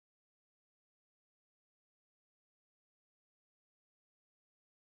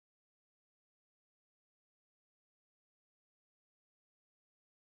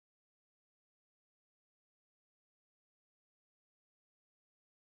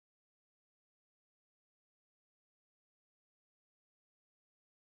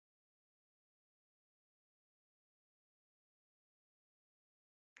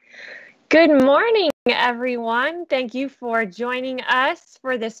Good morning, everyone. Thank you for joining us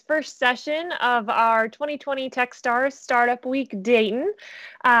for this first session of our 2020 TechStars Startup Week Dayton.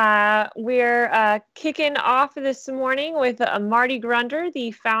 We're kicking off this morning with Marty Grunder,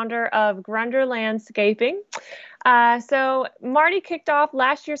 the founder of Grunder Landscaping. So Marty kicked off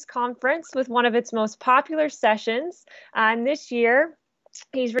last year's conference with one of its most popular sessions, and this year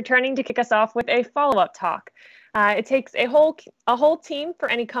he's returning to kick us off with a follow-up talk. It takes a whole team for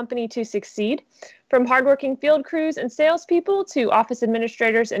any company to succeed. From hardworking field crews and salespeople to office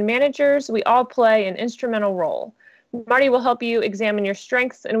administrators and managers, we all play an instrumental role. Marty will help you examine your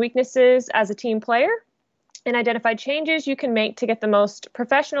strengths and weaknesses as a team player and identify changes you can make to get the most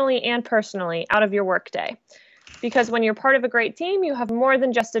professionally and personally out of your workday. Because when you're part of a great team, you have more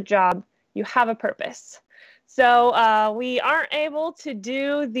than just a job, you have a purpose. So we aren't able to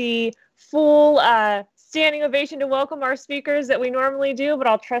do the full standing ovation to welcome our speakers that we normally do, but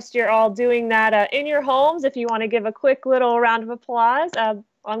I'll trust you're all doing that in your homes. If you want to give a quick little round of applause, I'm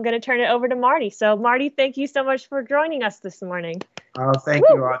going to turn it over to Marty. So Marty, thank you so much for joining us this morning. Thank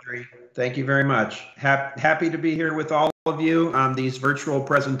you, Audrey. Thank you very much. Happy to be here with all of you. These virtual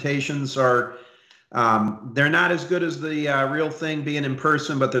presentations are, they're not as good as the real thing being in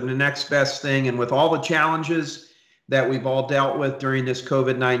person, but they're the next best thing. And with all the challenges that we've all dealt with during this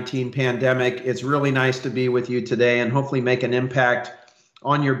COVID-19 pandemic, it's really nice to be with you today and hopefully make an impact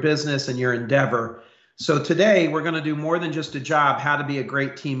on your business and your endeavor. So today we're going to do more than just a job, how to be a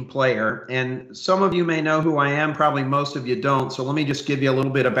great team player. And some of you may know who I am, probably most of you don't. So let me just give you a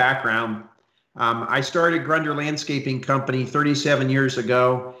little bit of background. I started Grunder Landscaping Company 37 years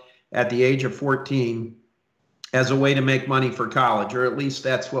ago at the age of 14. As a way to make money for college, or at least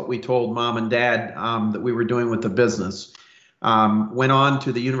that's what we told mom and dad that we were doing with the business. Went on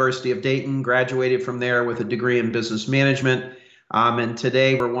to the University of Dayton, graduated from there with a degree in business management, and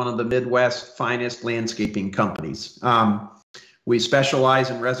today we're one of the Midwest's finest landscaping companies. We specialize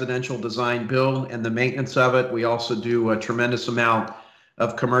in residential design build and the maintenance of it. We also do a tremendous amount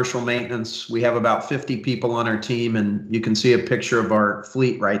of commercial maintenance. We have about 50 people on our team, and you can see a picture of our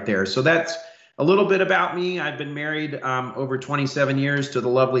fleet right there. So that's a little bit about me. I've been married over 27 years to the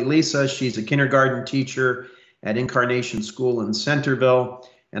lovely Lisa. She's a kindergarten teacher at Incarnation School in Centerville.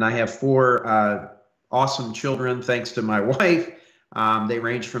 And I have 4 awesome children, thanks to my wife. They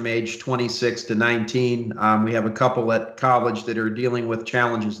range from age 26 to 19. We have a couple at college that are dealing with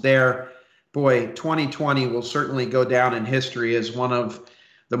challenges there. Boy, 2020 will certainly go down in history as one of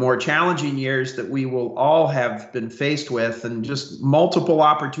the more challenging years that we will all have been faced with, and just multiple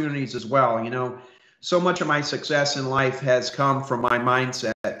opportunities as well. You know, so much of my success in life has come from my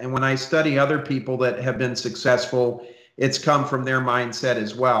mindset. And when I study other people that have been successful, it's come from their mindset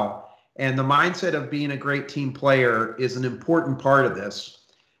as well. And the mindset of being a great team player is an important part of this.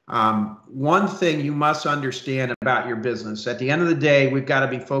 One thing you must understand about your business, at the end of the day, we've got to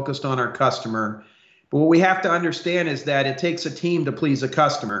be focused on our customer. But what we have to understand is that it takes a team to please a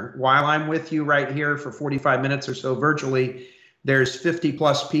customer. While I'm with you right here for 45 minutes or so virtually, there's 50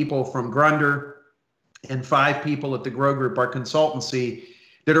 plus people from Grunder and 5 people at the Grow Group, our consultancy,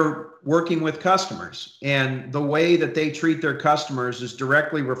 that are working with customers. And the way that they treat their customers is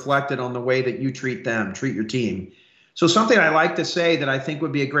directly reflected on the way that you treat them, treat your team. So something I like to say that I think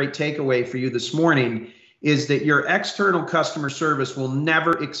would be a great takeaway for you this morning is that your external customer service will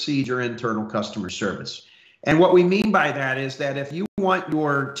never exceed your internal customer service. And what we mean by that is that if you want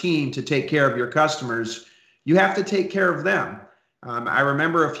your team to take care of your customers, you have to take care of them. I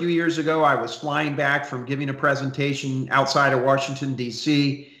remember a few years ago, I was flying back from giving a presentation outside of Washington,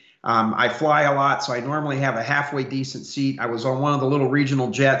 D.C. I fly a lot, so I normally have a halfway decent seat. I was on one of the little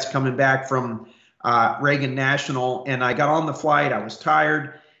regional jets coming back from Reagan National, and I got on the flight. I was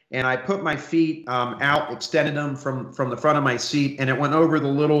tired. And I put my feet out, extended them from the front of my seat, and it went over the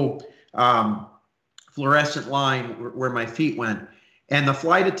little fluorescent line where my feet went. And the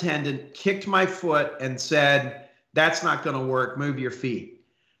flight attendant kicked my foot and said, "That's not going to work. Move your feet."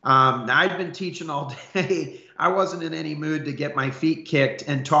 I'd been teaching all day. I wasn't in any mood to get my feet kicked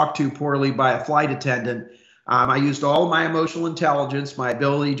and talked to poorly by a flight attendant. I used all of my emotional intelligence, my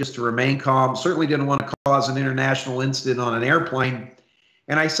ability just to remain calm. Certainly didn't want to cause an international incident on an airplane.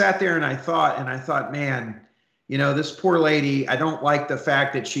 And I sat there and I thought, man, you know, this poor lady, I don't like the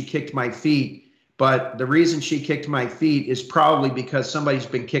fact that she kicked my feet, but the reason she kicked my feet is probably because somebody's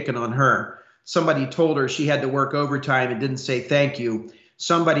been kicking on her. Somebody told her she had to work overtime and didn't say thank you.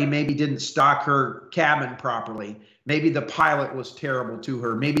 Somebody maybe didn't stock her cabin properly. Maybe the pilot was terrible to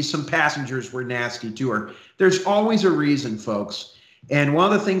her. Maybe some passengers were nasty to her. There's always a reason, folks. And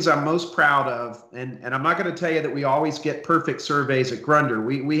one of the things I'm most proud of, and I'm not going to tell you that we always get perfect surveys at Grunder.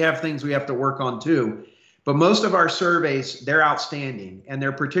 We have things we have to work on too. But most of our surveys, they're outstanding. And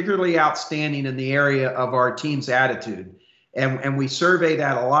they're particularly outstanding in the area of our team's attitude. And we survey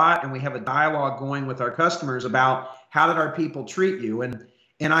that a lot, and we have a dialogue going with our customers about how did our people treat you.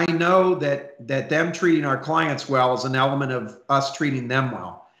 And I know that them treating our clients well is an element of us treating them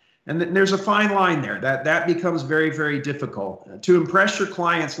well. And there's a fine line there. That becomes very, very difficult. To impress your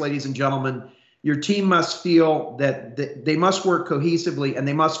clients, ladies and gentlemen, your team must feel that they must work cohesively, and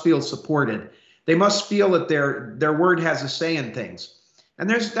they must feel supported. They must feel that their word has a say in things. And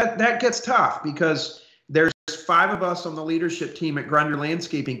that gets tough, because there's 5 of us on the leadership team at Grunder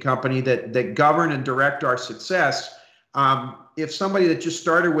Landscaping Company that govern and direct our success. If somebody that just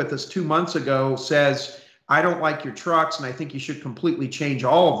started with us 2 months ago says, I don't like your trucks and I think you should completely change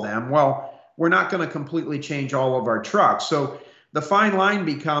all of them, well, we're not going to completely change all of our trucks. So the fine line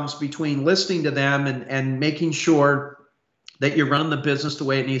becomes between listening to them and making sure that you run the business the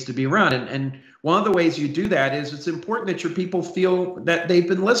way it needs to be run. And one of the ways you do that is it's important that your people feel that they've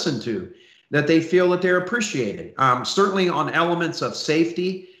been listened to, that they feel that they're appreciated. Certainly on elements of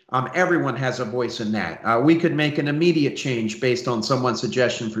safety, everyone has a voice in that. We could make an immediate change based on someone's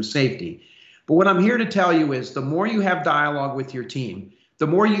suggestion for safety. But what I'm here to tell you is the more you have dialogue with your team, the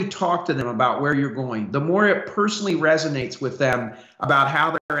more you talk to them about where you're going, the more it personally resonates with them about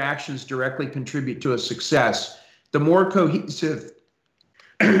how their actions directly contribute to a success, the more cohesive,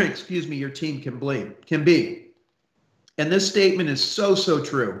 excuse me, your team can be. And this statement is so, so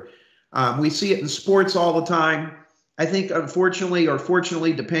true. We see it in sports all the time. I think unfortunately or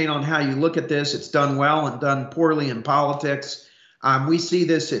fortunately, depending on how you look at this, it's done well and done poorly in politics. We see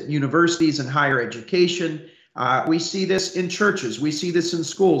this at universities and higher education. We see this in churches. We see this in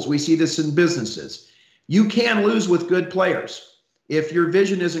schools. We see this in businesses. You can lose with good players if your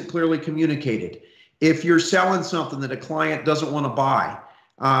vision isn't clearly communicated, if you're selling something that a client doesn't want to buy,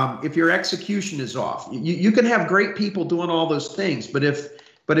 if your execution is off. You can have great people doing all those things, but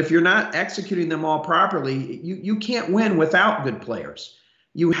if you're not executing them all properly, you can't win without good players.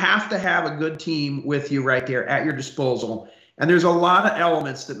 You have to have a good team with you right there at your disposal. And there's a lot of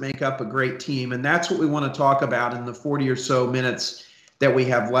elements that make up a great team, and that's what we want to talk about in the 40 or so minutes that we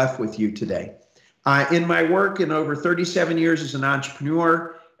have left with you today. In my work in over 37 years as an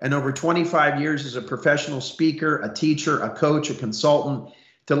entrepreneur and over 25 years as a professional speaker, a teacher, a coach, a consultant,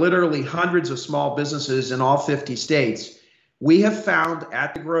 to literally hundreds of small businesses in all 50 states, we have found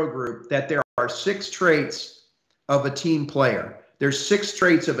at the Grow Group that there are 6 traits of a team player. There's 6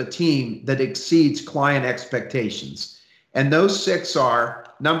 traits of a team that exceeds client expectations. And those 6 are,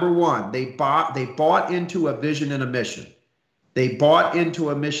 number 1, they bought into a vision and a mission. They bought into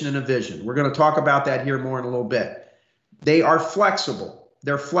a mission and a vision. We're going to talk about that here more in a little bit. They are flexible.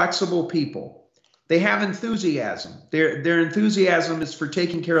 They're flexible people. They have enthusiasm. Their enthusiasm is for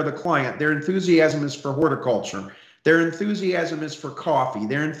taking care of the client. Their enthusiasm is for horticulture. Their enthusiasm is for coffee.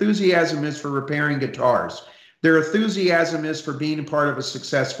 Their enthusiasm is for repairing guitars. Their enthusiasm is for being a part of a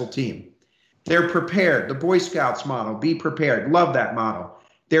successful team. They're prepared. The Boy Scouts motto, be prepared. Love that motto.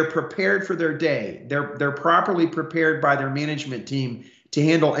 They're prepared for their day. They're properly prepared by their management team to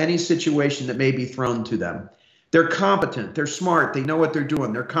handle any situation that may be thrown to them. They're competent. They're smart. They know what they're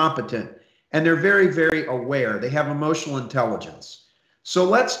doing. They're competent. And they're very, very aware. They have emotional intelligence. So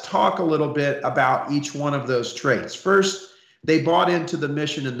let's talk a little bit about each one of those traits. First, they bought into the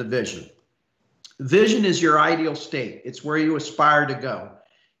mission and the vision. Vision is your ideal state. It's where you aspire to go.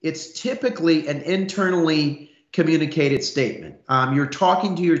 It's typically an internally communicated statement. You're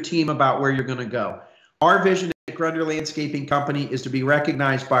talking to your team about where you're going to go. Our vision at Grunder Landscaping Company is to be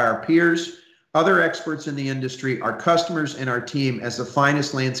recognized by our peers, other experts in the industry, our customers, and our team as the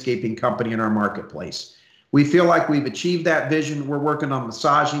finest landscaping company in our marketplace. We feel like we've achieved that vision. We're working on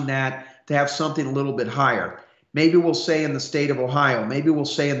massaging that to have something a little bit higher. Maybe we'll say in the state of Ohio. Maybe we'll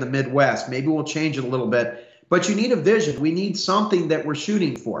say in the Midwest. Maybe we'll change it a little bit. But you need a vision. We need something that we're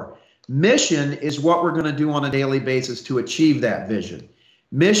shooting for. Mission is what we're going to do on a daily basis to achieve that vision.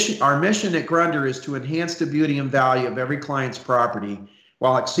 Our mission at Grunder is to enhance the beauty and value of every client's property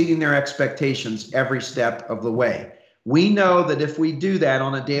while exceeding their expectations every step of the way. We know that if we do that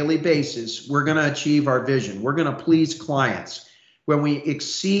on a daily basis, we're going to achieve our vision. We're going to please clients. When we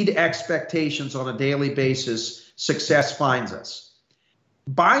exceed expectations on a daily basis, success finds us.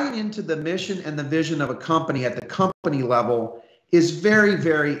 Buying into the mission and the vision of a company at the company level is very,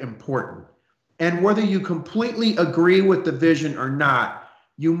 very important. And whether you completely agree with the vision or not,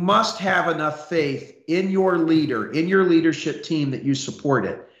 you must have enough faith in your leader, in your leadership team, that you support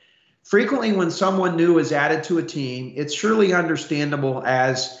it. Frequently, when someone new is added to a team, it's surely understandable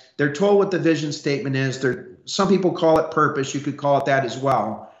as they're told what the vision statement is. Some people call it purpose. You could call it that as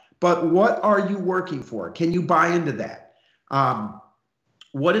well. But what are you working for? Can you buy into that?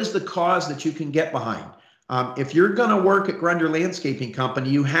 What is the cause that you can get behind? If you're going to work at Grunder Landscaping Company,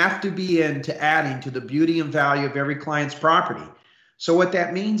 you have to be into adding to the beauty and value of every client's property. So what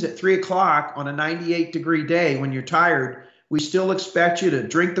that means at 3 o'clock on a 98-degree day when you're tired, we still expect you to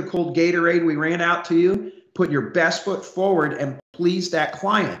drink the cold Gatorade we ran out to you, put your best foot forward, and please that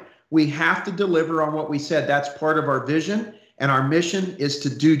client. We have to deliver on what we said. That's part of our vision, and our mission is to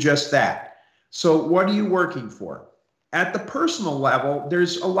do just that. So what are you working for? At the personal level,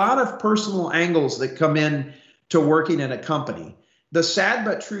 there's a lot of personal angles that come in to working at a company. The sad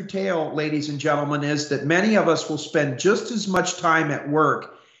but true tale, ladies and gentlemen, is that many of us will spend just as much time at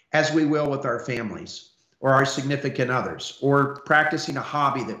work as we will with our families or our significant others, or practicing a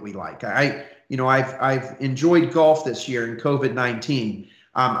hobby that we like. I've enjoyed golf this year in COVID-19.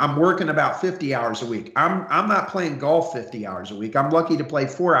 I'm working about 50 hours a week. I'm not playing golf 50 hours a week. I'm lucky to play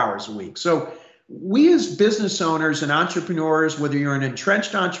 4 hours a week. So we as business owners and entrepreneurs, whether you're an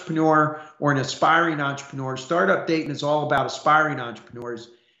entrenched entrepreneur or an aspiring entrepreneur, Startup Dayton is all about aspiring entrepreneurs.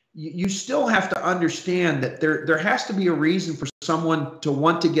 You still have to understand that there has to be a reason for someone to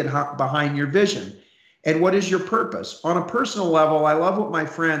want to get behind your vision. And what is your purpose? On a personal level, I love what my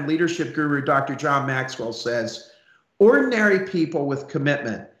friend, leadership guru, Dr. John Maxwell says. Ordinary people with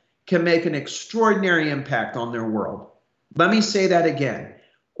commitment can make an extraordinary impact on their world. Let me say that again.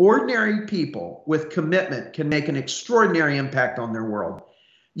 Ordinary people with commitment can make an extraordinary impact on their world.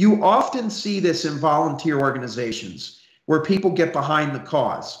 You often see this in volunteer organizations where people get behind the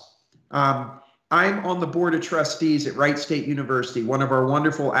cause. I'm on the board of trustees at Wright State University, one of our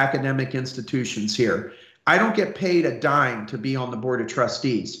wonderful academic institutions here. I don't get paid a dime to be on the board of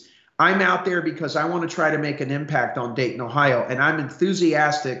trustees. I'm out there because I want to try to make an impact on Dayton, Ohio, and I'm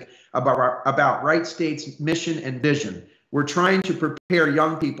enthusiastic about Wright State's mission and vision. We're trying to prepare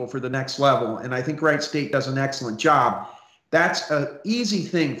young people for the next level, and I think Wright State does an excellent job. That's an easy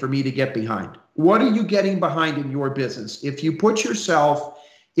thing for me to get behind. What are you getting behind in your business? If you put yourself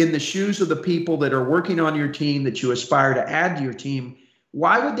in the shoes of the people that are working on your team that you aspire to add to your team,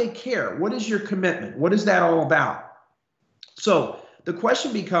 why would they care? What is your commitment? What is that all about? So the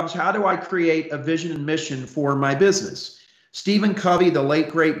question becomes, how do I create a vision and mission for my business? Stephen Covey, the late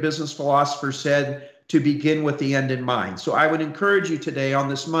great business philosopher, said to begin with the end in mind. So I would encourage you today on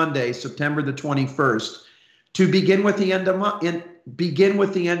this Monday, September the 21st, to begin with the end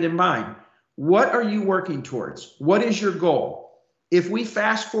in mind. What are you working towards? What is your goal? If we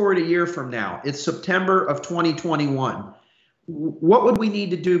fast forward a year from now, it's September of 2021. What would we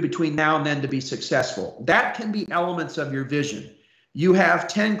need to do between now and then to be successful? That can be elements of your vision. You have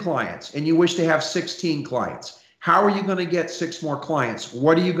 10 clients and you wish to have 16 clients. How are you going to get 6 more clients?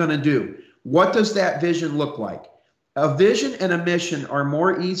 What are you going to do? What does that vision look like? A vision and a mission are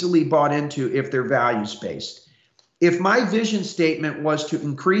more easily bought into if they're values-based. If my vision statement was to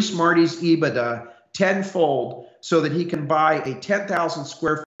increase Marty's EBITDA tenfold so that he can buy a 10,000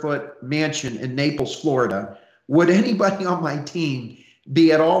 square foot mansion in Naples, Florida, would anybody on my team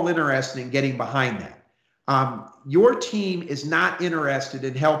be at all interested in getting behind that? Your team is not interested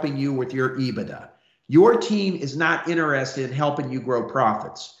in helping you with your EBITDA. Your team is not interested in helping you grow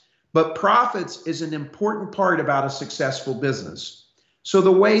profits. But profits is an important part about a successful business. So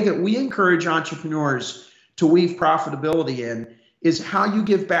the way that we encourage entrepreneurs to weave profitability in is how you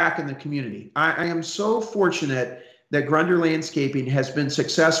give back in the community. I am so fortunate that Grunder Landscaping has been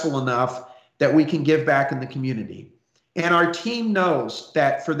successful enough that we can give back in the community. And our team knows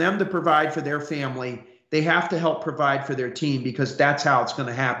that for them to provide for their family, they have to help provide for their team, because that's how it's going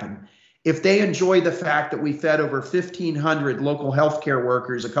to happen. If they enjoy the fact that we fed over 1,500 local healthcare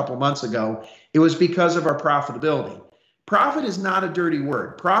workers a couple months ago, it was because of our profitability. Profit is not a dirty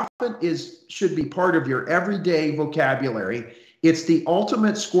word. Profit should be part of your everyday vocabulary. It's the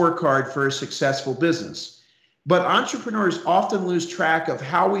ultimate scorecard for a successful business. But entrepreneurs often lose track of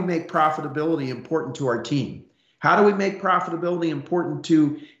how we make profitability important to our team. How do we make profitability important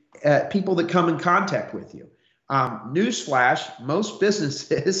to people that come in contact with you? Newsflash, most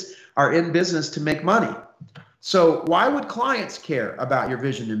businesses are in business to make money. So why would clients care about your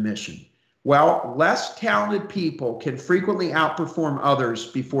vision and mission? Well, less talented people can frequently outperform others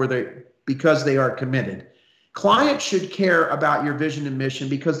because they are committed. Clients should care about your vision and mission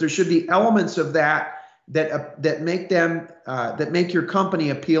because there should be elements of that make your company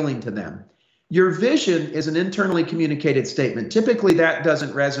appealing to them. Your vision is an internally communicated statement. Typically, that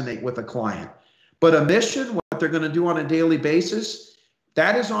doesn't resonate with a client. But a mission, what they're going to do on a daily basis,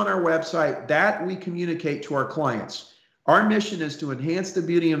 That is on our website. That we communicate to our clients. Our mission is to enhance the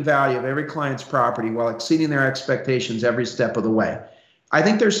beauty and value of every client's property while exceeding their expectations every step of the way. I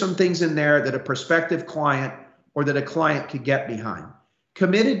think there's some things in there that a prospective client or that a client could get behind.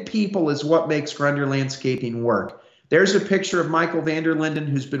 Committed people is what makes Grunder Landscaping work. There's a picture of Michael Vanderlinden,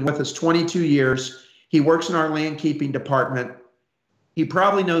 who's been with us 22 years. He works in our landkeeping department. He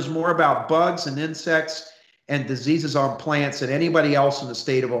probably knows more about bugs and insects and diseases on plants than anybody else in the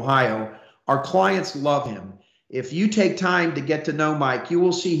state of Ohio. Our clients love him. If you take time to get to know Mike, you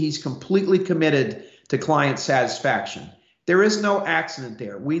will see he's completely committed to client satisfaction. There is no accident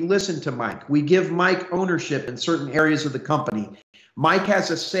there. We listen to Mike. We give Mike ownership in certain areas of the company. Mike has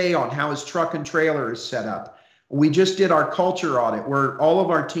a say on how his truck and trailer is set up. We just did our culture audit where all of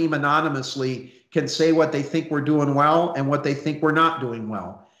our team anonymously can say what they think we're doing well and what they think we're not doing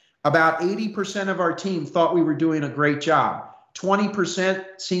well. About 80% of our team thought we were doing a great job.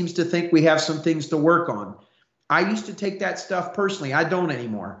 20% seems to think we have some things to work on. I used to take that stuff personally. I don't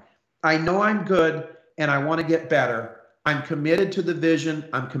anymore. I know I'm good and I want to get better. I'm committed to the vision.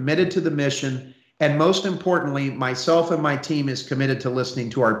 I'm committed to the mission. And most importantly, myself and my team is committed to listening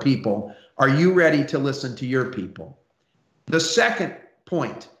to our people. Are you ready to listen to your people? The second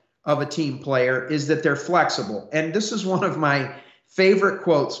point of a team player is that they're flexible. And this is one of my favorite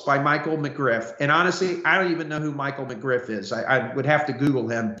quotes by Michael McGriff. And honestly, I don't even know who Michael McGriff is. I would have to Google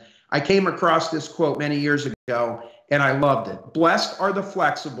him. I came across this quote many years ago, and I loved it. Blessed are the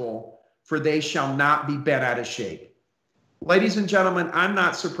flexible, for they shall not be bent out of shape. Ladies and gentlemen, I'm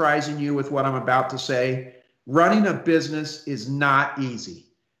not surprising you with what I'm about to say. Running a business is not easy.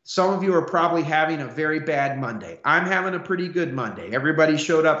 Some of you are probably having a very bad Monday. I'm having a pretty good Monday. Everybody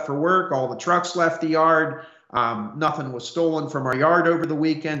showed up for work. All the trucks left the yard. Nothing was stolen from our yard over the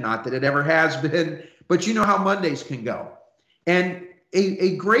weekend. Not that it ever has been, but you know how Mondays can go. And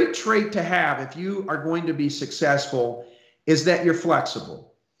a great trait to have if you are going to be successful is that you're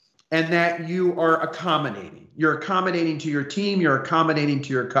flexible and that you are accommodating. You're accommodating to your team. You're accommodating to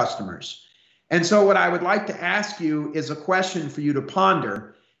your customers. And so what I would like to ask you is a question for you to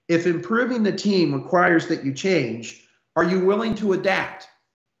ponder. If improving the team requires that you change, are you willing to adapt?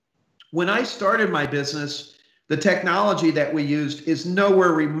 When I started my business, the technology that we used is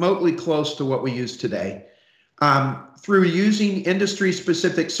nowhere remotely close to what we use today. Through using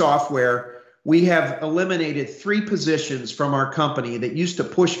industry-specific software, we have eliminated 3 positions from our company that used to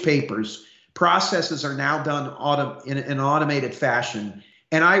push papers. Processes are now done in an automated fashion.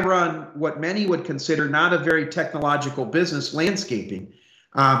 And I run what many would consider not a very technological business, landscaping,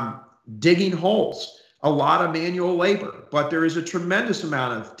 digging holes, a lot of manual labor, but there is a tremendous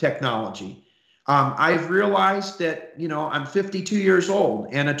amount of technology. I've realized that, I'm 52 years old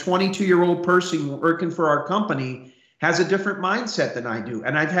and a 22-year-old person working for our company has a different mindset than I do.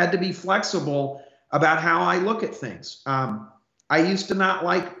 And I've had to be flexible about how I look at things. I used to not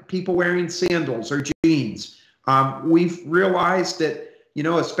like people wearing sandals or jeans. We've realized that,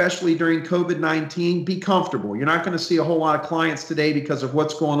 especially during COVID-19, be comfortable. You're not going to see a whole lot of clients today because of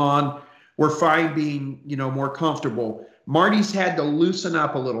what's going on. We're fine being, more comfortable. Marty's had to loosen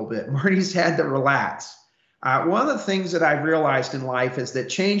up a little bit. Marty's had to relax. One of the things that I've realized in life is that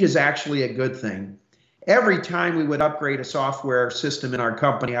change is actually a good thing. Every time we would upgrade a software system in our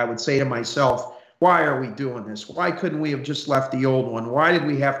company, I would say to myself, why are we doing this? Why couldn't we have just left the old one? Why did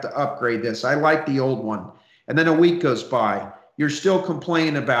we have to upgrade this? I like the old one. And then a week goes by. You're still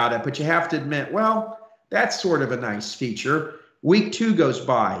complaining about it, but you have to admit, well, that's sort of a nice feature. Week 2 goes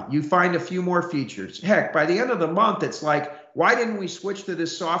by. You find a few more features. Heck, by the end of the month, it's like, why didn't we switch to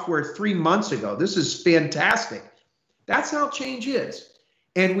this software 3 months ago? This is fantastic. That's how change is.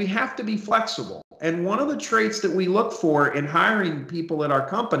 And we have to be flexible. And one of the traits that we look for in hiring people at our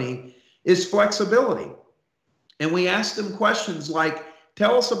company is flexibility. And we ask them questions like,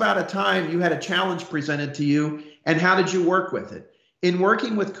 tell us about a time you had a challenge presented to you and how did you work with it? In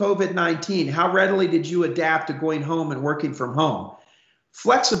working with COVID-19, how readily did you adapt to going home and working from home?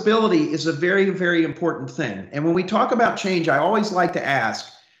 Flexibility is a very, very important thing. And when we talk about change, I always like to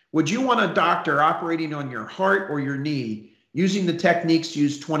ask, would you want a doctor operating on your heart or your knee using the techniques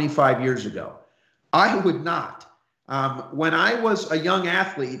used 25 years ago? I would not. When I was a young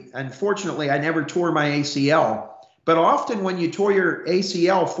athlete, unfortunately, I never tore my ACL. But often when you tore your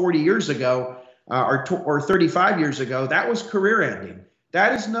ACL 40 years ago or 35 years ago, that was career ending.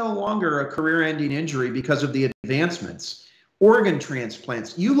 That is no longer a career ending injury because of the advancements. Organ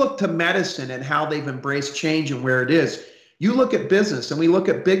transplants. You look to medicine and how they've embraced change and where it is. You look at business and we look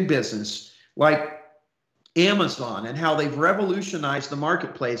at big business like Amazon and how they've revolutionized the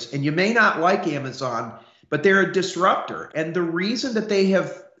marketplace. And you may not like Amazon, but they're a disruptor. And the reason that they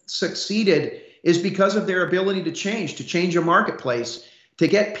have succeeded is because of their ability to change a marketplace, to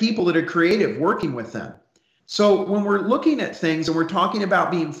get people that are creative working with them. So when we're looking at things and we're talking about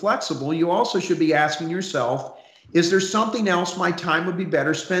being flexible, you also should be asking yourself, is there something else my time would be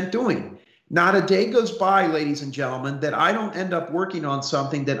better spent doing? Not a day goes by, ladies and gentlemen, that I don't end up working on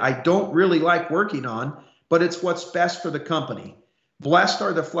something that I don't really like working on, but it's what's best for the company. Blessed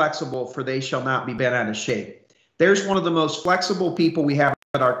are the flexible, for they shall not be bent out of shape. There's one of the most flexible people we have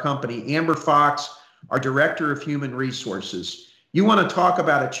at our company, Amber Fox, our Director of Human Resources. You want to talk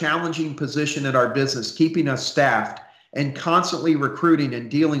about a challenging position at our business, keeping us staffed and constantly recruiting and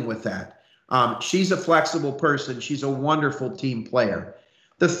dealing with that. She's a flexible person. She's a wonderful team player.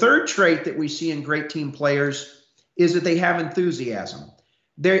 The third trait that we see in great team players is that they have enthusiasm.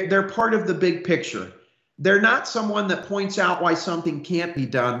 They're part of the big picture. They're not someone that points out why something can't be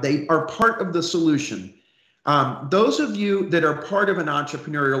done. They are part of the solution. Those of you that are part of an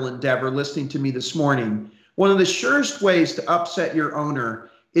entrepreneurial endeavor listening to me this morning, one of the surest ways to upset your owner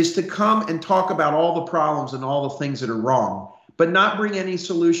is to come and talk about all the problems and all the things that are wrong, but not bring any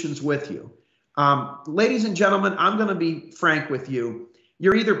solutions with you. Ladies and gentlemen, I'm going to be frank with you.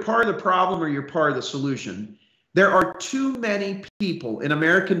 You're either part of the problem or you're part of the solution. There are too many people in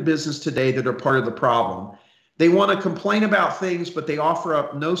American business today that are part of the problem. They want to complain about things, but they offer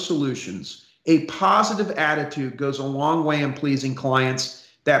up no solutions. A positive attitude goes a long way in pleasing clients.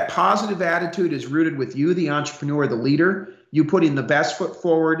 That positive attitude is rooted with you, the entrepreneur, the leader, you putting the best foot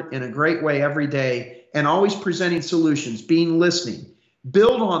forward in a great way every day and always presenting solutions, being listening.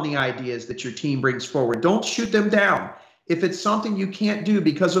 Build on the ideas that your team brings forward. Don't shoot them down. If it's something you can't do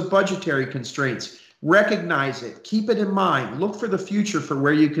because of budgetary constraints, recognize it, keep it in mind, look for the future for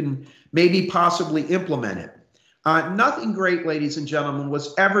where you can maybe possibly implement it. Nothing great, ladies and gentlemen,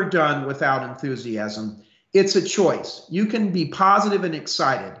 was ever done without enthusiasm. It's a choice. You can be positive and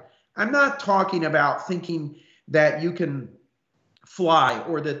excited. I'm not talking about thinking that you can fly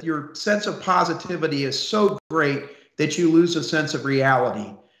or that your sense of positivity is so great that you lose a sense of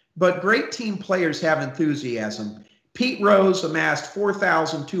reality. But great team players have enthusiasm. Pete Rose amassed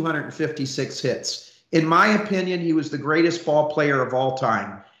 4,256 hits. In my opinion, he was the greatest ball player of all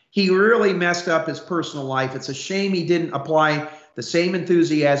time. He really messed up his personal life. It's a shame he didn't apply the same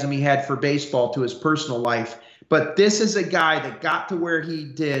enthusiasm he had for baseball to his personal life. But this is a guy that got to where he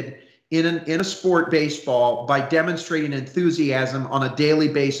did in a sport, baseball, by demonstrating enthusiasm on a daily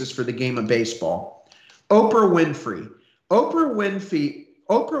basis for the game of baseball. Oprah Winfrey. Oprah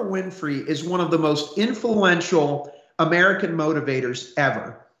Winfrey is one of the most influential American motivators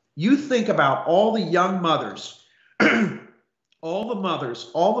ever. You think about all the young mothers, all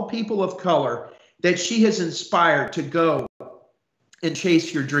the people of color that she has inspired to go and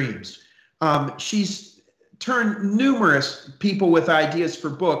chase your dreams. She's turned numerous people with ideas for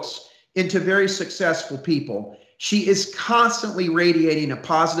books into very successful people. She is constantly radiating a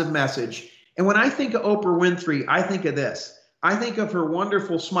positive message. And when I think of Oprah Winfrey, I think of this. I think of her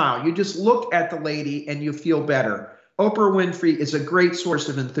wonderful smile. You just look at the lady and you feel better. Oprah Winfrey is a great source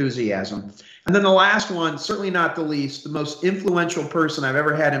of enthusiasm. And then the last one, certainly not the least, the most influential person I've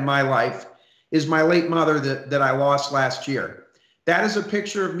ever had in my life is my late mother that I lost last year. That is a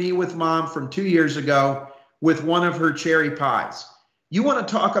picture of me with Mom from 2 years ago with one of her cherry pies. You want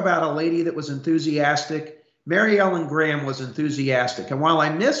to talk about a lady that was enthusiastic? Mary Ellen Graham was enthusiastic. And while I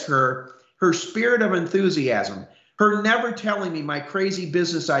miss her, her spirit of enthusiasm, her never telling me my crazy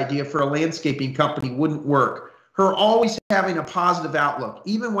business idea for a landscaping company wouldn't work, her always having a positive outlook.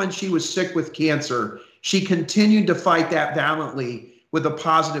 Even when she was sick with cancer, she continued to fight that valiantly with a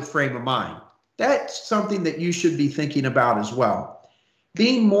positive frame of mind. That's something that you should be thinking about as well.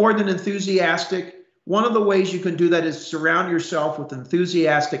 Being more than enthusiastic, one of the ways you can do that is surround yourself with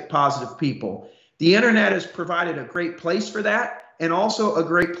enthusiastic, positive people. The internet has provided a great place for that, and also a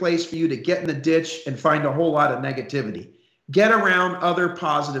great place for you to get in the ditch and find a whole lot of negativity. Get around other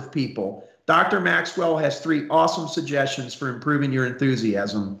positive people. Dr. Maxwell has 3 awesome suggestions for improving your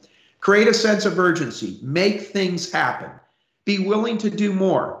enthusiasm. Create a sense of urgency. Make things happen. Be willing to do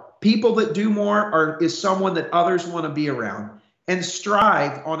more. People that do more is someone that others want to be around. And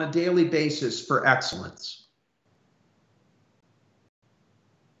strive on a daily basis for excellence.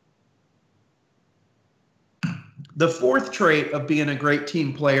 The fourth trait of being a great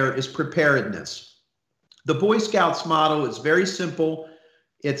team player is preparedness. The Boy Scouts motto is very simple.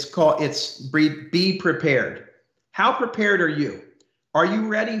 It's be prepared. How prepared are you? Are you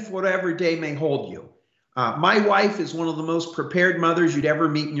ready for whatever day may hold you? My wife is one of the most prepared mothers you'd ever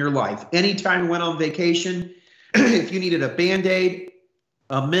meet in your life. Anytime we went on vacation, if you needed a Band-Aid,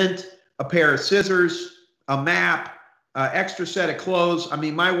 a mint, a pair of scissors, a map, extra set of clothes. I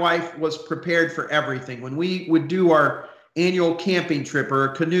mean, my wife was prepared for everything. When we would do our annual camping trip or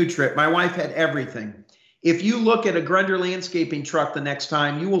a canoe trip, my wife had everything. If you look at a Grunder Landscaping truck the next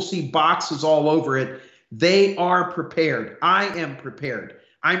time, you will see boxes all over it. They are prepared. I am prepared.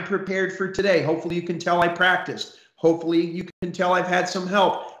 I'm prepared for today. Hopefully you can tell I practiced. Hopefully you can tell I've had some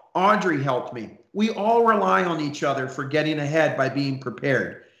help. Audrey helped me. We all rely on each other for getting ahead by being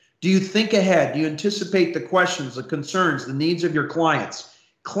prepared. Do you think ahead? Do you anticipate the questions, the concerns, the needs of your clients?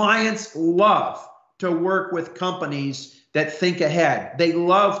 Clients love to work with companies that think ahead. They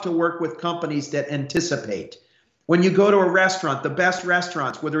love to work with companies that anticipate. When you go to a restaurant, the best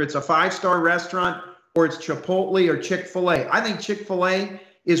restaurants, whether it's a 5-star restaurant or it's Chipotle or Chick-fil-A, I think Chick-fil-A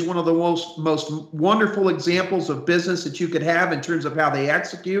is one of the most wonderful examples of business that you could have in terms of how they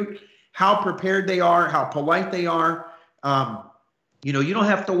execute, how prepared they are, how polite they are. You know, you don't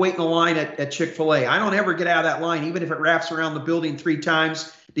have to wait in a line at Chick-fil-A. I don't ever get out of that line, even if it wraps around the building 3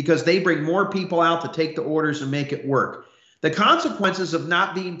 times, because they bring more people out to take the orders and make it work. The consequences of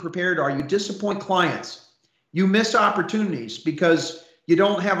not being prepared are you disappoint clients. You miss opportunities because you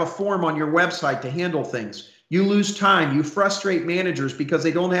don't have a form on your website to handle things. You lose time. You frustrate managers because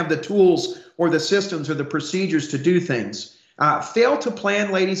they don't have the tools or the systems or the procedures to do things. Fail to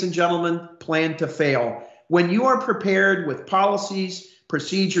plan, ladies and gentlemen, plan to fail. When you are prepared with policies,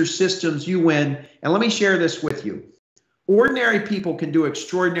 procedures, systems, you win. And let me share this with you. Ordinary people can do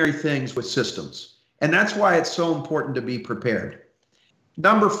extraordinary things with systems. And that's why it's so important to be prepared.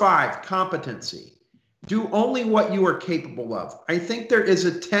 Number 5, competency. Do only what you are capable of. I think there is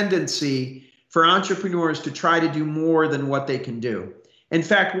a tendency for entrepreneurs to try to do more than what they can do. In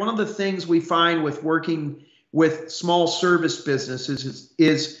fact, one of the things we find with working with small service businesses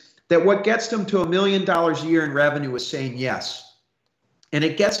is that what gets them to $1 million a year in revenue is saying yes. And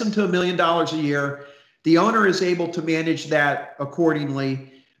it gets them to $1 million a year. The owner is able to manage that accordingly.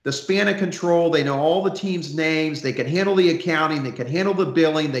 The span of control, they know all the team's names, they can handle the accounting, they can handle the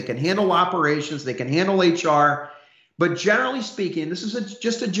billing, they can handle operations, they can handle HR. But generally speaking, this is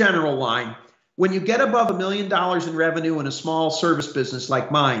just a general line, when you get above $1 million in revenue in a small service business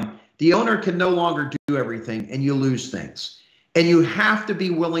like mine, the owner can no longer do everything and you lose things. And you have to be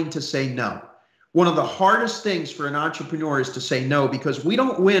willing to say no. One of the hardest things for an entrepreneur is to say no, because we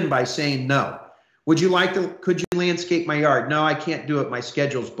don't win by saying no. Could you landscape my yard? No, I can't do it. My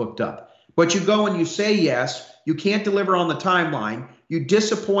schedule's booked up. But you go and you say yes, you can't deliver on the timeline, you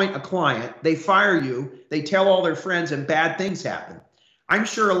disappoint a client, they fire you, they tell all their friends, and bad things happen. I'm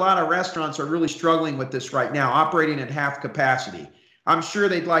sure a lot of restaurants are really struggling with this right now, operating at half capacity. I'm sure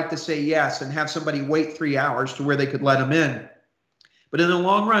they'd like to say yes and have somebody wait 3 hours to where they could let them in. But in the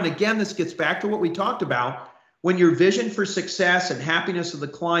long run, again, this gets back to what we talked about. When your vision for success and happiness of the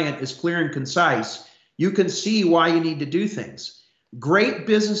client is clear and concise, you can see why you need to do things. Great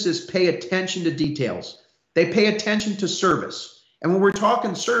businesses pay attention to details. They pay attention to service. And when we're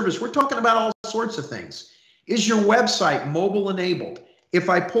talking service, we're talking about all sorts of things. Is your website mobile enabled? If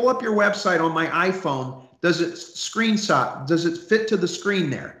I pull up your website on my iPhone, does it screenshot? Does it fit to the screen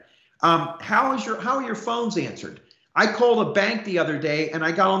there? How are your phones answered? I called a bank the other day and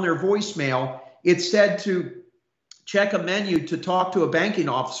I got on their voicemail. It said to check a menu to talk to a banking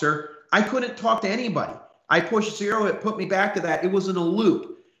officer. I couldn't talk to anybody. I pushed 0, it put me back to that. It was in a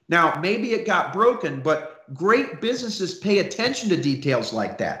loop. Now, maybe it got broken, but great businesses pay attention to details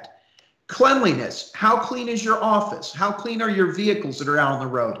like that. Cleanliness. How clean is your office? How clean are your vehicles that are out on the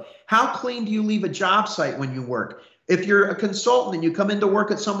road? How clean do you leave a job site when you work? If you're a consultant and you come into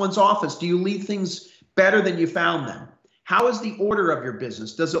work at someone's office, do you leave things better than you found them? How is the order of your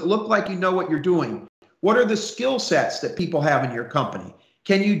business? Does it look like you know what you're doing? What are the skill sets that people have in your company?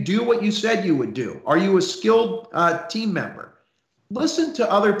 Can you do what you said you would do? Are you a skilled team member? Listen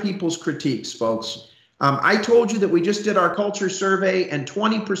to other people's critiques, folks. I told you that we just did our culture survey, and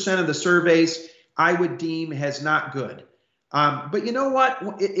 20% of the surveys I would deem as not good. But you know what?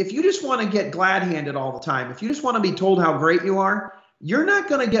 If you just want to get glad-handed all the time, if you just want to be told how great you are, you're not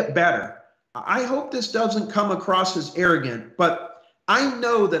going to get better. I hope this doesn't come across as arrogant, but I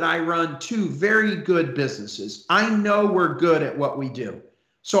know that I run 2 very good businesses. I know we're good at what we do.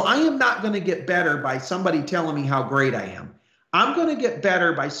 So I am not going to get better by somebody telling me how great I am. I'm going to get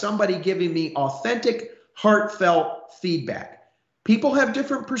better by somebody giving me authentic, heartfelt feedback. People have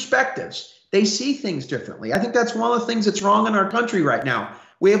different perspectives. They see things differently. I think that's one of the things that's wrong in our country right now.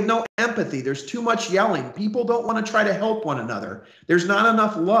 We have no empathy. There's too much yelling. People don't want to try to help one another. There's not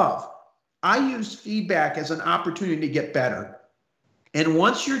enough love. I use feedback as an opportunity to get better. And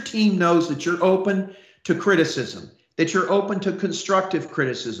once your team knows that you're open to criticism, that you're open to constructive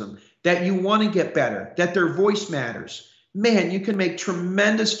criticism, that you want to get better, that their voice matters, man, you can make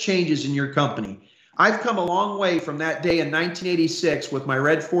tremendous changes in your company. I've come a long way from that day in 1986 with my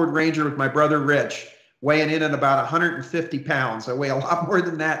red Ford Ranger with my brother Rich, weighing in at about 150 pounds. I weigh a lot more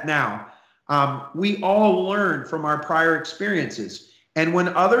than that now. We all learn from our prior experiences. And when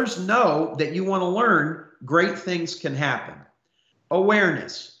others know that you want to learn, great things can happen.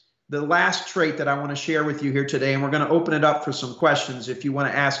 Awareness, the last trait that I want to share with you here today, and we're going to open it up for some questions if you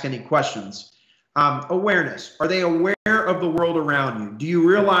want to ask any questions. Awareness. Are they aware of the world around you? Do you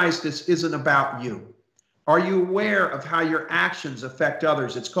realize this isn't about you? Are you aware of how your actions affect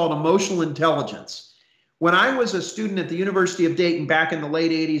others? It's called emotional intelligence. When I was a student at the University of Dayton back in the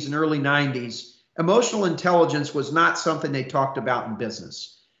late 80s and early 90s, emotional intelligence was not something they talked about in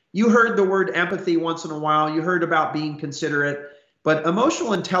business. You heard the word empathy once in a while. You heard about being considerate. But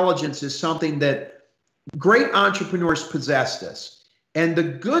emotional intelligence is something that great entrepreneurs possess this. And the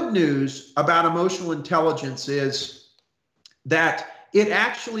good news about emotional intelligence is that it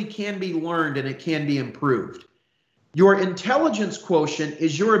actually can be learned and it can be improved. Your intelligence quotient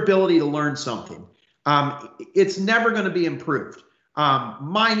is your ability to learn something. It's never going to be improved.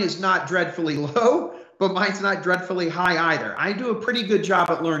 Mine is not dreadfully low, but mine's not dreadfully high either. I do a pretty good job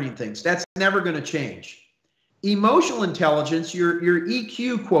at learning things. That's never going to change. Emotional intelligence, your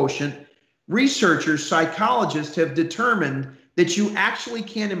EQ quotient, researchers, psychologists have determined that you actually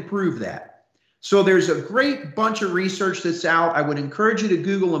can improve that. So there's a great bunch of research that's out. I would encourage you to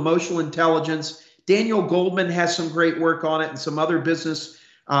Google emotional intelligence. Daniel Goldman has some great work on it and some other business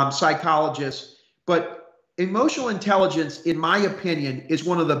psychologists. But emotional intelligence, in my opinion, is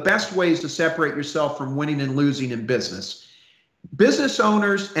one of the best ways to separate yourself from winning and losing in business. Business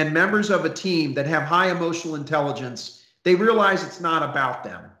owners and members of a team that have high emotional intelligence, they realize it's not about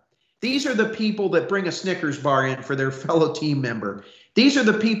them. These are the people that bring a Snickers bar in for their fellow team member. These are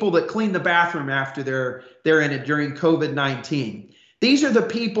the people that clean the bathroom after they're in it during COVID-19. These are the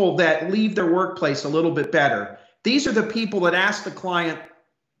people that leave their workplace a little bit better. These are the people that ask the client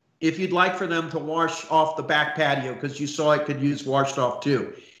if you'd like for them to wash off the back patio because you saw it could use washed off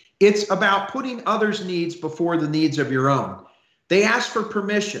too. It's about putting others' needs before the needs of your own. They ask for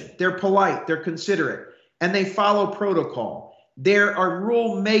permission. They're polite. They're considerate. And they follow protocol. They're a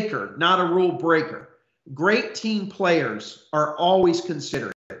rule maker, not a rule breaker. Great team players are always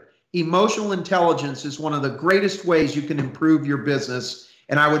considerate. Emotional intelligence is one of the greatest ways you can improve your business,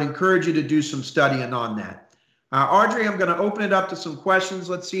 and I would encourage you to do some studying on that. Audrey, I'm going to open it up to some questions.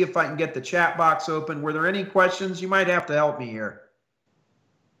 Let's see if I can get the chat box open. Were there any questions? You might have to help me here.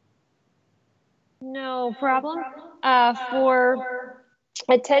 No problem. For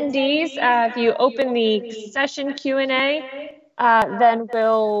attendees, if you open the session Q&A, then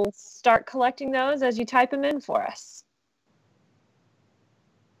we'll start collecting those as you type them in for us.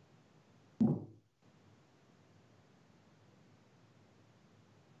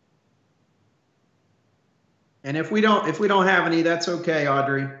 And if we don't have any, that's okay,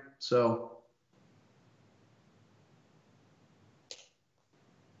 Audrey. So.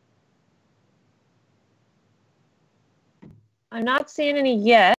 I'm not seeing any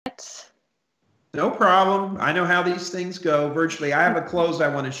yet. No problem. I know how these things go virtually. I have a close I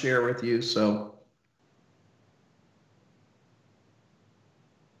want to share with you, so.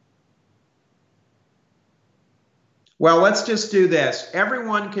 Well, let's just do this.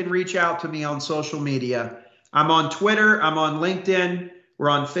 Everyone can reach out to me on social media. I'm on Twitter. I'm on LinkedIn. We're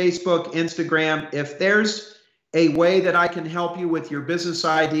on Facebook, Instagram. If there's a way that I can help you with your business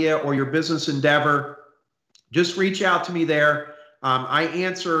idea or your business endeavor, just reach out to me there. I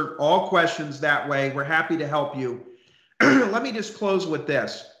answer all questions that way. We're happy to help you. Let me just close with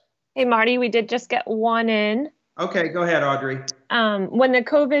this. Hey, Marty, we did just get one in. Okay, go ahead, Audrey. When the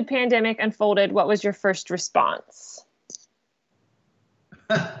COVID pandemic unfolded, what was your first response?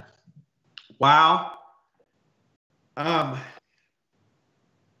 Wow.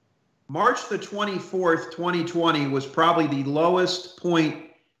 March the 24th, 2020 was probably the lowest point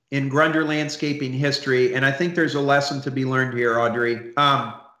in Grunder Landscaping history, and I think there's a lesson to be learned here, Audrey.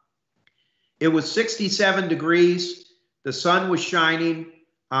 It was 67 degrees, the sun was shining,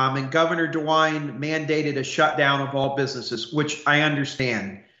 and Governor DeWine mandated a shutdown of all businesses, which I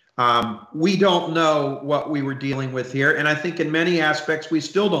understand. We don't know what we were dealing with here, and I think in many aspects we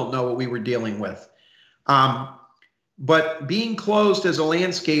still don't know what we were dealing with. But being closed as a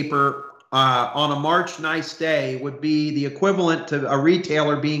landscaper on a March nice day would be the equivalent to a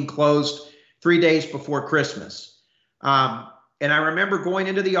retailer being closed 3 days before Christmas. And I remember going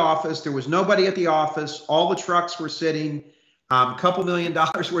into the office. There was nobody at the office. All the trucks were sitting, a couple $1 million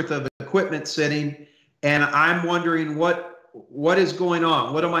worth of equipment sitting. And I'm wondering what what is going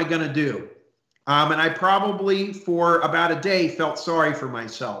on? What am I going to do? And I probably for about a day felt sorry for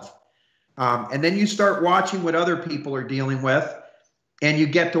myself. And then you start watching what other people are dealing with and you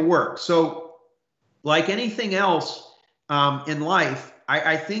get to work. So like anything else in life,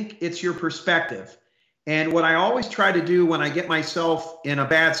 I think it's your perspective. And what I always try to do when I get myself in a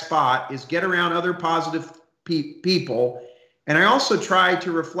bad spot is get around other positive people. And I also try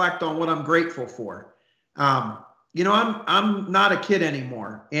to reflect on what I'm grateful for. You know, I'm not a kid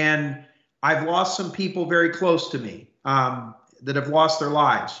anymore, and I've lost some people very close to me that have lost their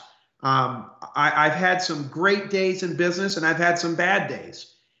lives. I've had some great days in business, and I've had some bad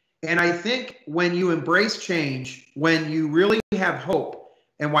days. And I think when you embrace change, when you really have hope,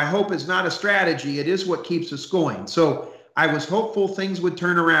 and why hope is not a strategy, it is what keeps us going. So I was hopeful things would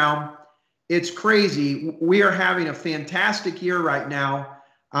turn around. It's crazy. We are having a fantastic year right now.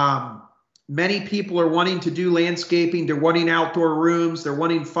 Many people are wanting to do landscaping. They're wanting outdoor rooms. They're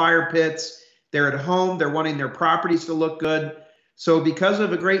wanting fire pits. They're at home. They're wanting their properties to look good. So because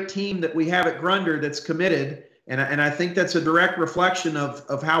of a great team that we have at Grunder that's committed, and I think that's a direct reflection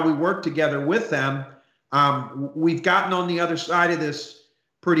of how we work together with them, we've gotten on the other side of this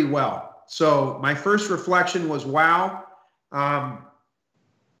pretty well. So my first reflection was, wow.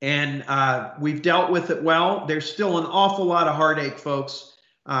 We've dealt with it well. There's still an awful lot of heartache, folks.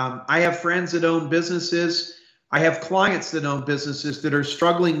 I have friends that own businesses. I have clients that own businesses that are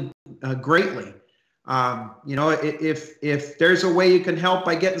struggling greatly. You know, if there's a way you can help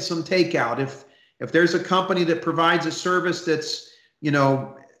by getting some takeout, if there's a company that provides a service that's, you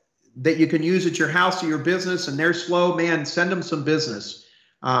know, that you can use at your house or your business and they're slow, man, send them some business.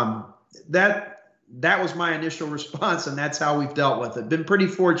 That was my initial response, and that's how we've dealt with it. Been pretty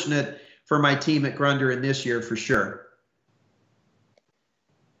fortunate for my team at Grunder in this year for sure.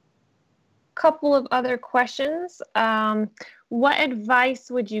 Couple of other questions. What advice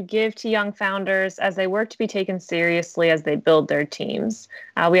would you give to young founders as they work to be taken seriously as they build their teams?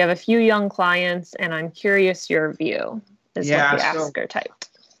 We have a few young clients, and I'm curious your view, is what the asker typed.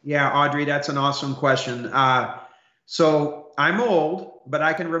 Yeah, Audrey, that's an awesome question. So I'm old, but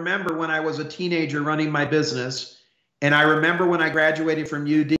I can remember when I was a teenager running my business. And I remember when I graduated from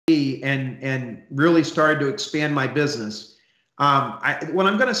UD and really started to expand my business. What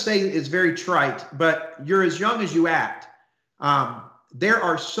I'm going to say is very trite, but you're as young as you act. There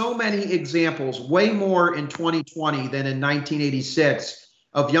are so many examples, way more in 2020 than in 1986,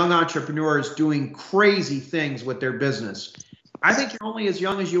 of young entrepreneurs doing crazy things with their business. I think you're only as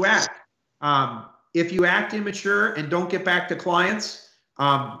young as you act. If you act immature and don't get back to clients,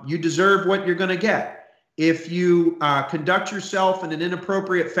 you deserve what you're going to get. If you conduct yourself in an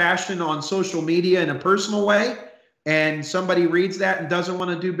inappropriate fashion on social media in a personal way, and somebody reads that and doesn't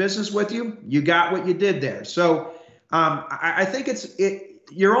want to do business with you, you got what you did there. So I think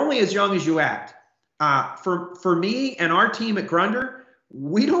you're only as young as you act. For me and our team at Grunder,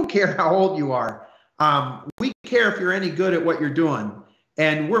 we don't care how old you are. We care if you're any good at what you're doing.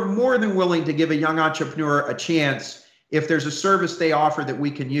 And we're more than willing to give a young entrepreneur a chance if there's a service they offer that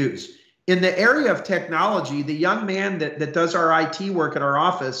we can use. In the area of technology, the young man that does our IT work at our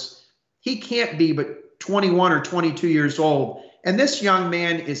office, he can't be but 21 or 22 years old. And this young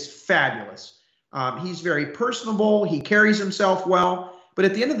man is fabulous. He's very personable. He carries himself well. But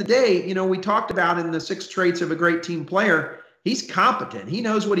at the end of the day, you know, we talked about in the 6 traits of a great team player, he's competent. He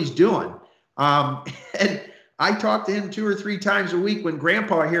knows what he's doing. And I talk to him 2 or 3 times a week when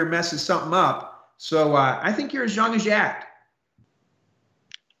Grandpa here messes something up. So I think you're as young as you act.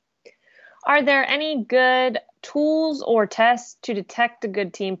 Are there any good tools or tests to detect a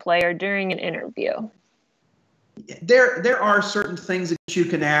good team player during an interview? There are certain things that you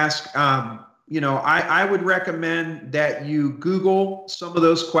can ask. You know, I would recommend that you Google some of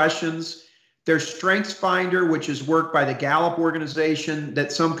those questions. There's Strengths Finder, which is work by the Gallup organization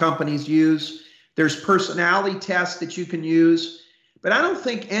that some companies use. There's personality tests that you can use. But I don't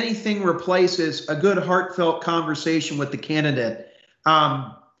think anything replaces a good heartfelt conversation with the candidate.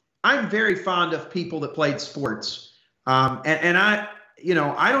 I'm very fond of people that played sports. And I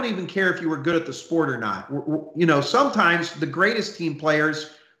don't even care if you were good at the sport or not. You know, sometimes the greatest team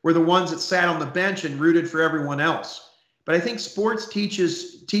players were the ones that sat on the bench and rooted for everyone else. But I think sports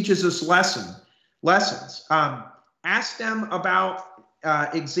teaches us lessons. Ask them about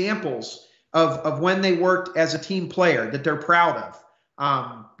examples of when they worked as a team player that they're proud of.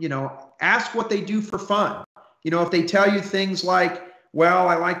 You know, ask what they do for fun. You know, if they tell you things like, well,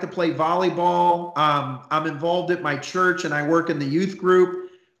 I like to play volleyball, I'm involved at my church and I work in the youth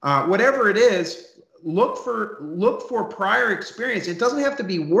group, whatever it is, look for prior experience. It doesn't have to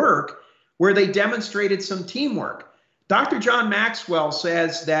be work where they demonstrated some teamwork. Dr. John Maxwell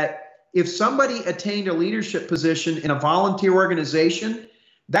says that if somebody attained a leadership position in a volunteer organization,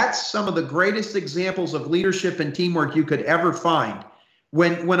 that's some of the greatest examples of leadership and teamwork you could ever find.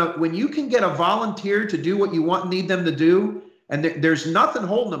 When you can get a volunteer to do what you want and need them to do, and there's nothing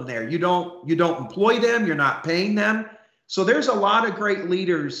holding them there. You don't employ them. You're not paying them. So there's a lot of great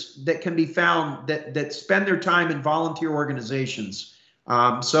leaders that can be found that spend their time in volunteer organizations.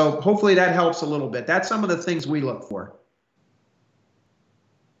 So hopefully that helps a little bit. That's some of the things we look for.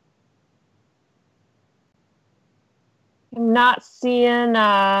 I'm not seeing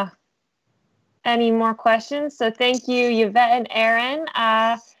any more questions. So thank you, Yvette and Aaron,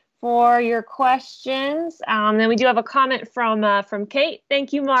 for your questions. Then we do have a comment from Kate.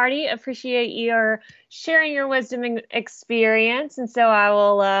 Thank you, Marty. Appreciate your sharing your wisdom and experience. And so I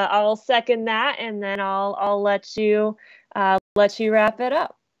will second that, and then I'll let you wrap it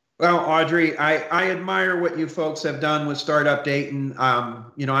up. Well, Audrey, I admire what you folks have done with Startup Dayton.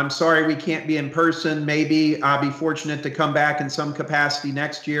 I'm sorry we can't be in person. Maybe I'll be fortunate to come back in some capacity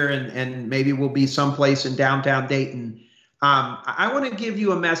next year, and maybe we'll be someplace in downtown Dayton. I want to give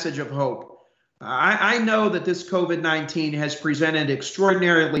you a message of hope. I know that this COVID-19 has presented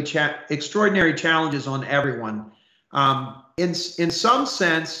extraordinary challenges on everyone. In some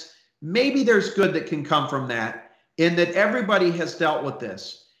sense, maybe there's good that can come from that, in that everybody has dealt with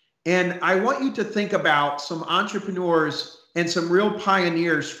this. And I want you to think about some entrepreneurs and some real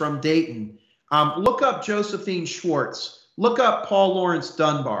pioneers from Dayton. Look up Josephine Schwartz. Look up Paul Lawrence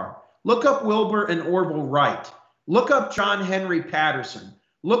Dunbar. Look up Wilbur and Orville Wright. Look up John Henry Patterson.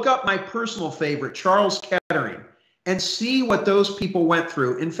 Look up my personal favorite, Charles Kettering, and see what those people went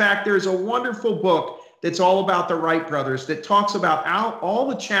through. In fact, there's a wonderful book that's all about the Wright brothers that talks about all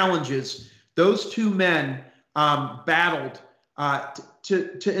the challenges those two men battled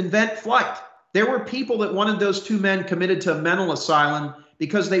to invent flight. There were people that wanted those two men committed to a mental asylum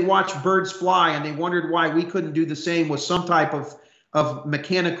because they watched birds fly, and they wondered why we couldn't do the same with some type of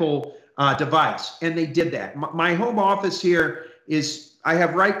mechanical device. And they did that. My home office here I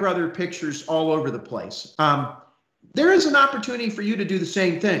have Wright brother pictures all over the place. There is an opportunity for you to do the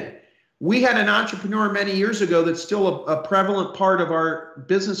same thing. We had an entrepreneur many years ago that's still a prevalent part of our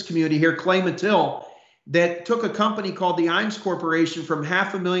business community here, Clay Mattill, that took a company called the Imes Corporation from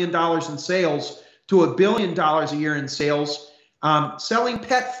 $500,000 in sales to $1 billion a year in sales, selling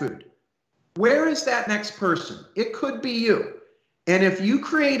pet food. Where is that next person? It could be you. And if you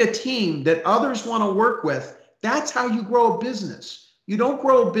create a team that others want to work with, that's how you grow a business. You don't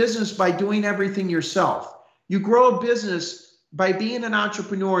grow a business by doing everything yourself. You grow a business by being an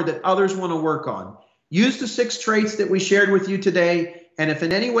entrepreneur that others want to work on. Use the 6 traits that we shared with you today. And if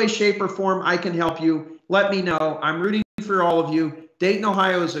in any way, shape, or form I can help you, let me know. I'm rooting for all of you. Dayton,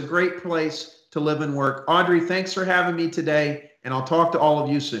 Ohio is a great place to live and work. Audrey, thanks for having me today, and I'll talk to all of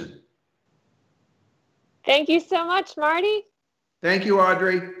you soon. Thank you so much, Marty. Thank you,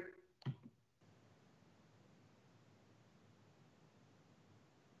 Audrey.